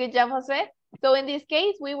 Very good job, Josue. So in this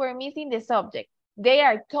case, we were missing the subject. They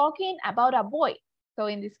are talking about a boy. So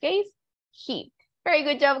in this case, he. Very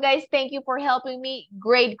good job, guys. Thank you for helping me.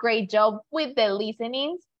 Great job with the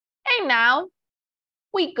listenings. And now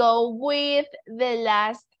we go with the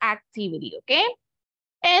last activity, okay?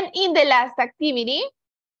 And in the last activity,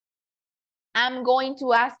 I'm going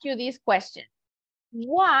to ask you this question.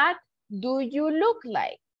 What do you look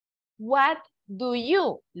like? What do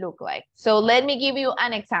you look like? So let me give you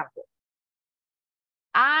an example.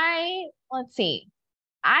 Let's see.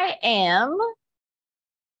 I am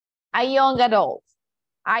a young adult.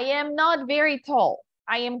 I am not very tall.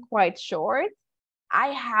 I am quite short. I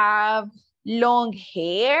have long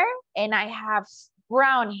hair and I have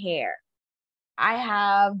brown hair. I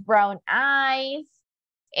have brown eyes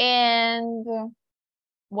and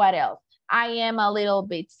what else? I am a little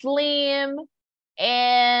bit slim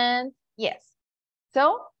and yes.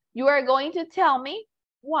 So you are going to tell me,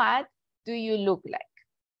 what do you look like?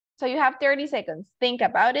 So you have 30 seconds. Think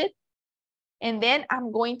about it. And then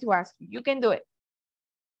I'm going to ask you. You can do it.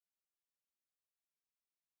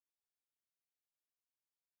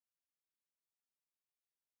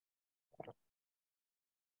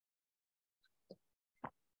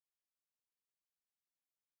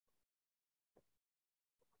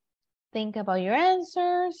 Think about your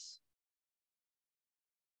answers.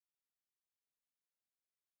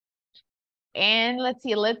 And let's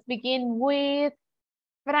see, let's begin with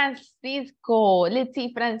Francisco. Let's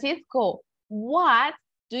see, Francisco, what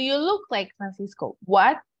do you look like, Francisco?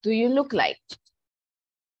 What do you look like?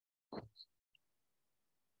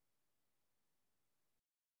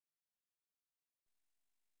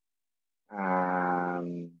 Let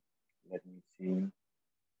me see.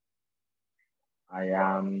 I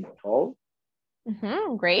am tall.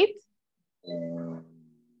 Great. Slim.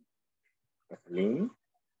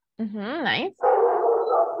 Nice.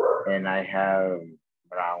 And I have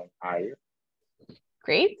brown eyes.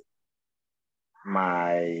 Great.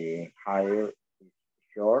 My hair is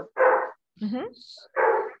short. And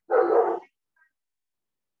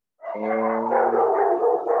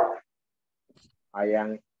I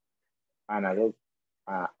am an adult.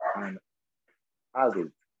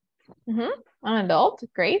 An adult,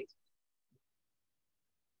 great.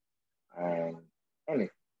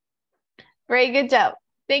 Very good job.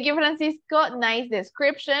 Thank you, Francisco. Nice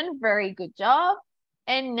description. Very good job.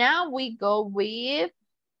 And now we go with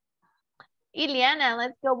Iliana,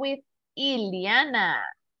 let's go with Iliana.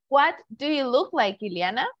 What do you look like,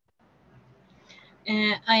 Iliana?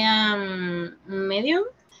 I am medium.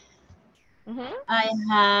 Mm-hmm. I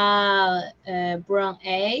have brown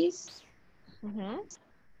eyes. Mm-hmm.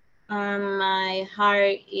 My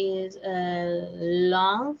hair is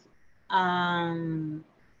long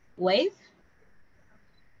wave.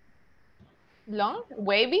 Long,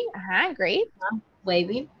 wavy, great.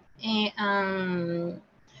 Wavy. And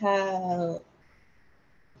have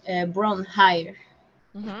brown hair.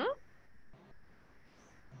 Mm-hmm.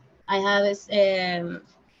 I have a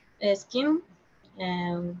skin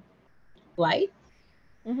white.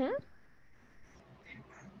 Mm-hmm.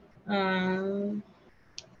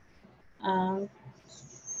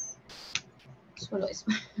 Solo eso.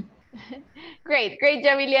 Great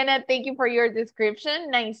job, Iliana. Thank you for your description.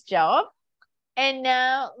 Nice job. And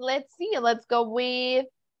now let's see. Let's go with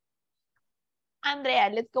Andrea.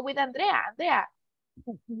 Let's go with Andrea. Andrea,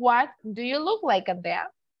 what do you look like, Andrea?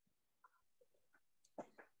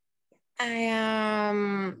 I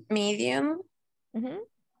am medium. Mm-hmm.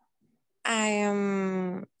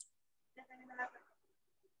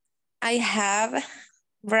 I have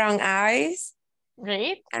brown eyes.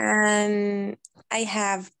 Great. And I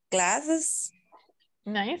have glasses.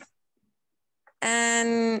 Nice.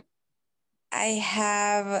 And I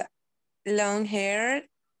have long hair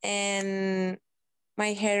and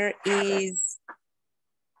my hair is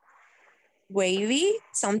wavy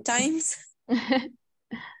sometimes.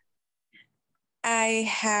 I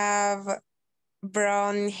have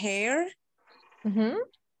brown hair. Mm-hmm.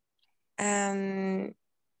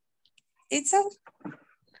 It's all.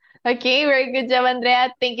 Okay, very good job,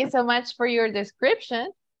 Andrea. Thank you so much for your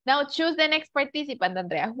description. Now choose the next participant,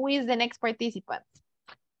 Andrea. Who is the next participant?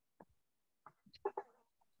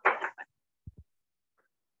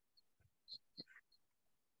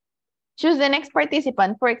 Choose the next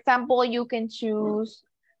participant. For example, you can choose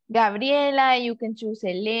Gabriela, you can choose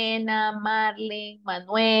Elena, Marlene,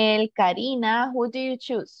 Manuel, Karina. Who do you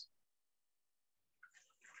choose?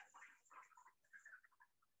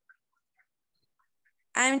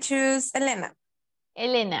 I choose Elena.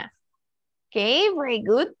 Elena. Okay, very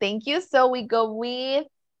good. Thank you. So we go with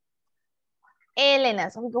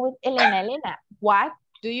Elena. Elena, what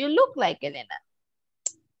do you look like, Elena?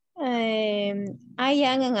 I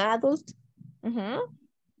am an adult. Mm-hmm.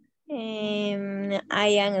 I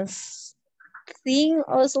am thin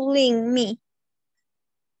or slim, me.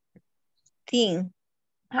 Thin.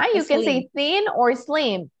 You can say thin or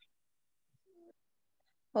slim.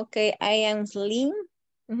 Okay, I am slim.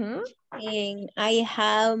 Mm-hmm. And I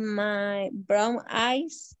have my brown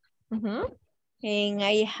eyes. Mm-hmm. And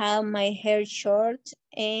I have my hair short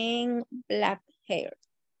and black hair.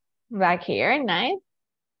 Black hair, nice.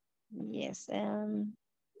 Yes.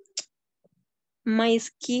 My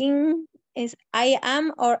skin is I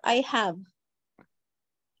am or I have?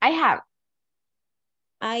 I have.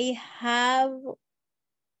 I have.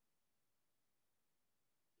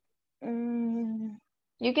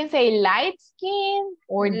 You can say light skin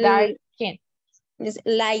or dark skin. It's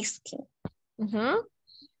light skin. Mm-hmm.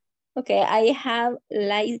 Okay, I have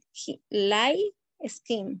light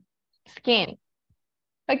skin. Skin.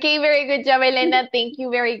 Okay, very good job, Elena. Thank you.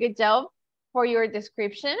 Very good job for your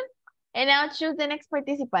description. And now choose the next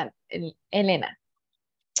participant, Elena.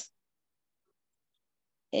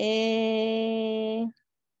 You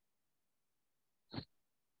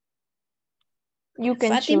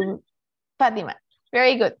can Fatima. choose Fatima.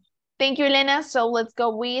 Very good. Thank you, Elena. So let's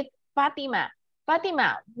go with Fatima.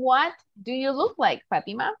 Fatima, what do you look like,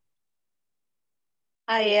 Fatima?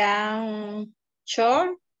 I am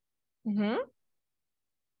short. Mm-hmm.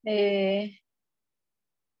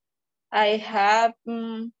 I have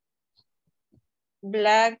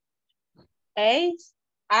black eyes.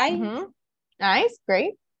 Mm-hmm. Nice,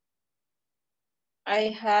 great. I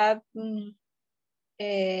have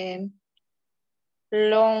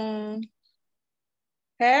long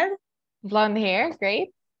hair. Blonde hair,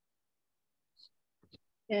 great.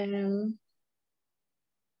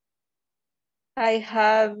 I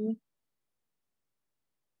have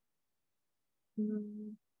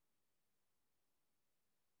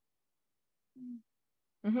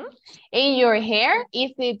Mm-hmm. In your hair,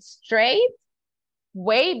 is it straight,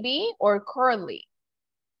 wavy, or curly?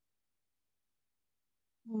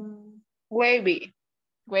 wavy.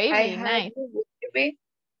 Wavy, nice. Wavy.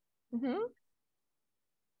 Mm-hmm.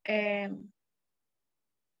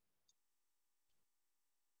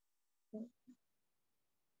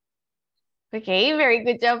 Okay, very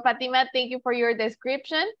good job, Fatima. Thank you for your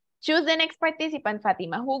description. Choose the next participant,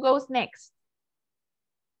 Fatima. Who goes next?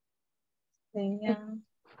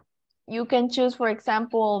 You can choose, for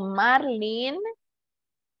example, Marlene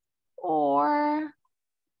or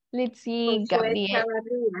let's see, Gabriel.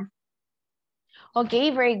 Okay,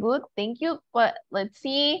 very good. Thank you. But let's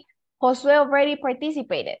see. Josue already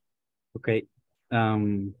participated. Okay. I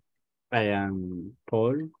am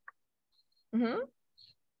Paul. Mm-hmm.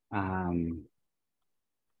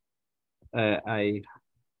 I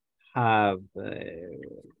have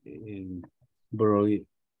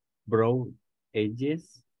broad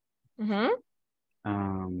edges. Mm-hmm.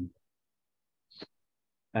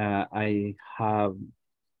 I have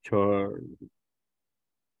short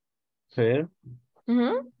hair.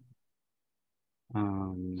 Mm-hmm.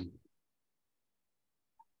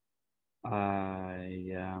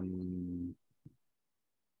 I am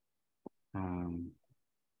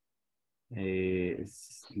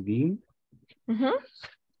slim. Mm-hmm.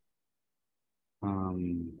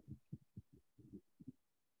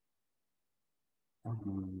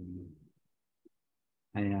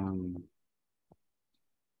 I am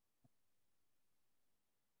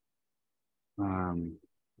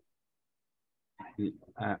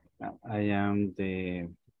I am the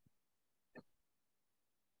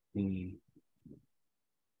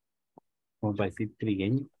 ¿cómo para decir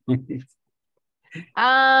trigueño?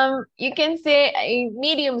 You can say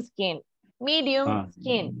medium skin. Medium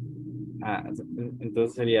skin.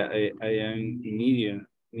 Entonces sería I am medium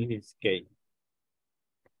skin.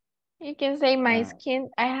 You can say my skin.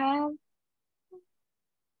 I have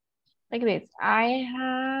like this. I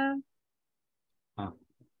have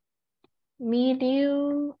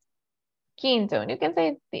medium skin tone. You can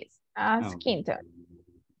say this. Skin tone.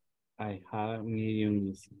 I have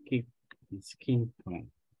medium skin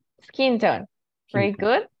tone. Skin tone. Very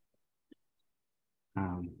good.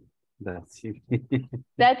 That's it.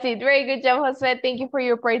 That's it. Very good job, Jose. Thank you for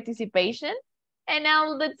your participation. And now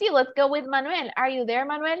let's see. Let's go with Manuel. Are you there,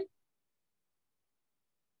 Manuel?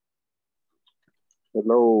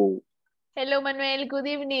 Hello. Hello, Manuel. Good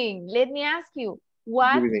evening. Let me ask you,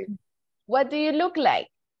 what do you look like?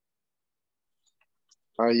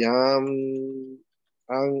 I am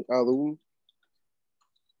an adult.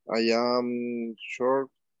 I am short.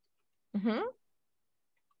 Mm-hmm.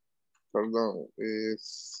 Pardon,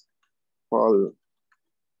 is tall.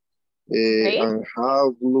 Great. And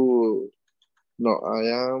have blue. No, I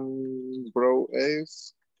am brown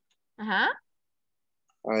eyes. Uh-huh.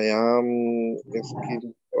 I am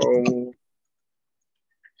skin tone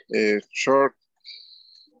short.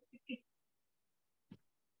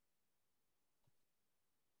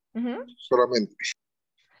 Mm-hmm. Solamente.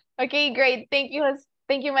 Okay, great. Thank you.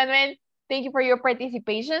 Thank you, Manuel. Thank you for your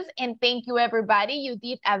participations. And thank you, everybody. You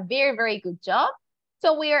did a very, very good job.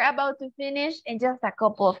 So we are about to finish in just a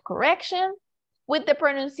couple of corrections. With the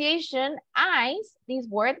pronunciation, eyes, this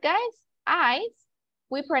word, guys, eyes,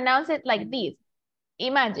 we pronounce it like this.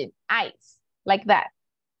 Imagine, eyes, like that.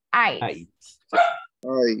 Eyes.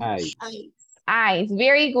 Eyes,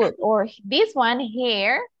 very good. Or this one,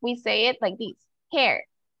 hair, we say it like this. Hair.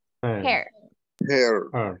 Hair.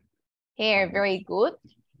 Hair, very good.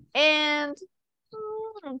 And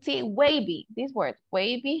see, wavy, this word,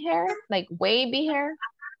 wavy hair, like wavy hair.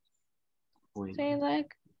 Say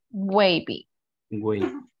like wavy.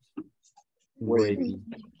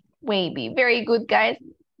 Wavy, very good, guys.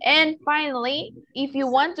 And finally, if you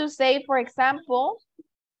want to say, for example,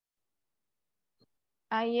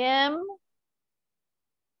 I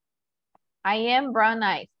am brown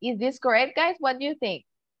eyes. Is this correct, guys? What do you think?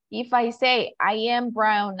 If I say I am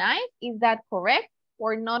brown eyes, is that correct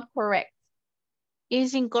or not correct?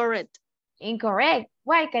 It's incorrect. Incorrect.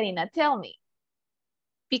 Why, Karina? Tell me.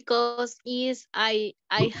 Because I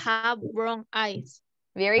have brown eyes.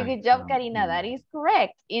 Very good job, Karina. That is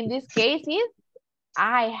correct. In this case, is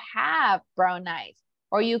I have brown eyes.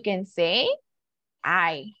 Or you can say,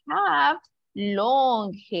 I have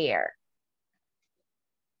long hair.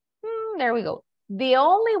 There we go. The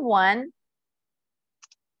only one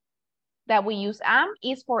that we use am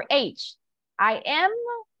is for age. I am,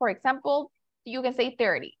 for example, you can say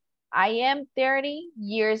 30. I am 30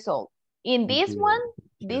 years old. In this one,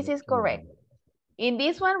 this is correct. In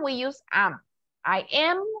this one, we use am. I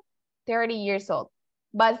am 30 years old.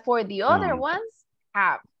 But for the other ones,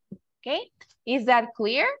 have. Okay? Is that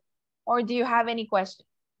clear? Or do you have any questions?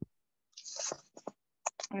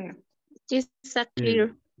 It's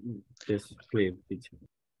clear. Just clear, teacher.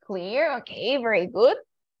 Clear, okay, very good.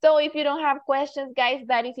 So if you don't have questions, guys,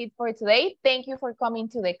 that is it for today. Thank you for coming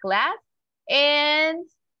to the class. And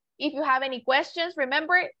if you have any questions,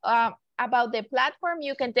 remember about the platform,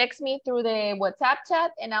 you can text me through the WhatsApp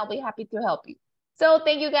chat and I'll be happy to help you. So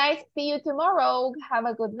thank you, guys. See you tomorrow. Have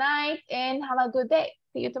a good night and have a good day.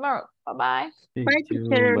 See you tomorrow. Bye-bye. See Bye, you.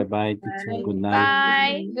 teacher. Bye-bye, teacher. Good night.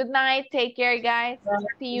 Bye. Good night. Take care, guys.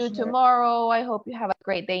 See you tomorrow. I hope you have a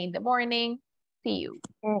great day in the morning. See you.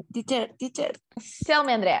 Teacher. Tell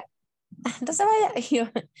me, Andrea. No se vaya. Yo,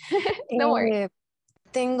 Don't worry.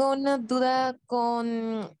 tengo una duda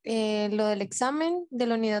con lo del examen de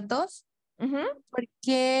la unidad 2,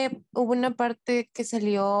 porque hubo una parte que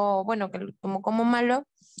salió, bueno, que lo tomó como malo,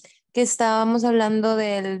 que estábamos hablando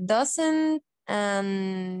del doesn't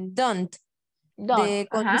and don't. De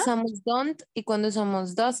cuando usamos don't y cuando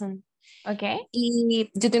usamos doesn't. Okay.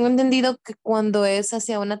 Y yo tengo entendido que cuando es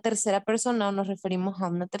hacia una tercera persona o nos referimos a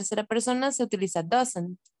una tercera persona, se utiliza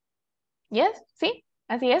doesn't. Yes, sí,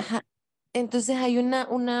 así es. Ajá. Entonces hay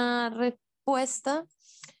una respuesta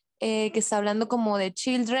que está hablando como de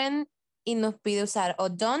children y nos pide usar o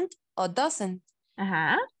don't o doesn't.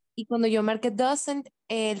 Ajá. Y cuando yo marqué doesn't,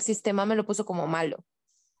 el sistema me lo puso como malo.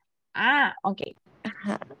 Ah, ok.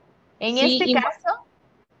 Ajá. En Sí, este caso,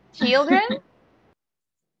 children.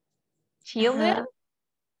 Children. Ajá.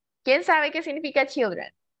 ¿Quién sabe qué significa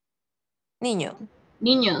children? Niño.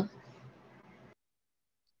 Niño.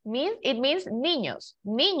 It means niños.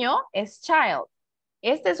 Niño es child.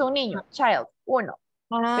 Este es un niño, child, uno.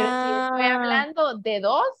 Pero si estoy hablando de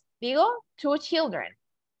dos, digo two children.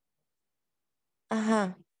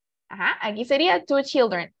 Ajá. Ajá, aquí sería two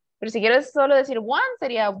children. Pero si quiero solo decir one,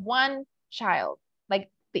 sería one child, like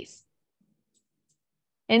this.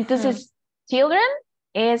 Entonces, children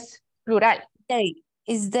es plural. They.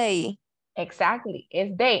 Is they. Exactly,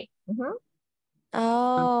 es they.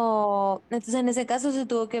 Oh, entonces en ese caso se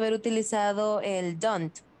tuvo que haber utilizado el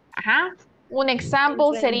don't. Ajá. Un example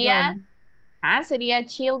Children sería, don't. sería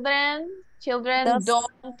children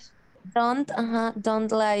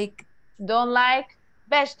Don't like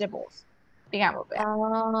vegetables, digamos.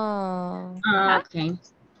 Ok.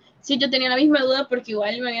 Sí, yo tenía la misma duda porque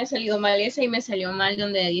igual me había salido mal esa y me salió mal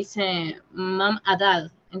donde dice mom a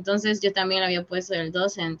dad. Entonces yo también había puesto el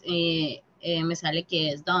doesn't y me sale que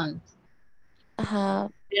es don't. Ajá.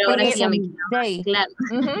 Pero ahora sí ya me queda they. claro.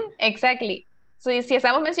 Exactly. So, si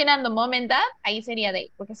estamos mencionando mom and dad, ahí sería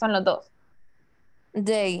they, porque son los dos.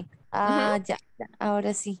 They. Ya,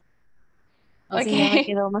 ahora sí. Ok. Sí, ya me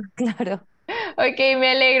quedó más claro. Ok, me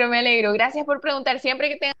alegro. Gracias por preguntar. Siempre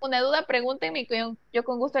que tengan una duda, pregúntenme y yo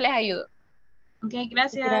con gusto les ayudo. Ok,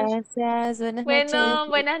 gracias. Gracias. Buenas noches. Bueno,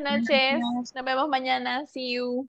 buenas noches. Nos vemos mañana. See you.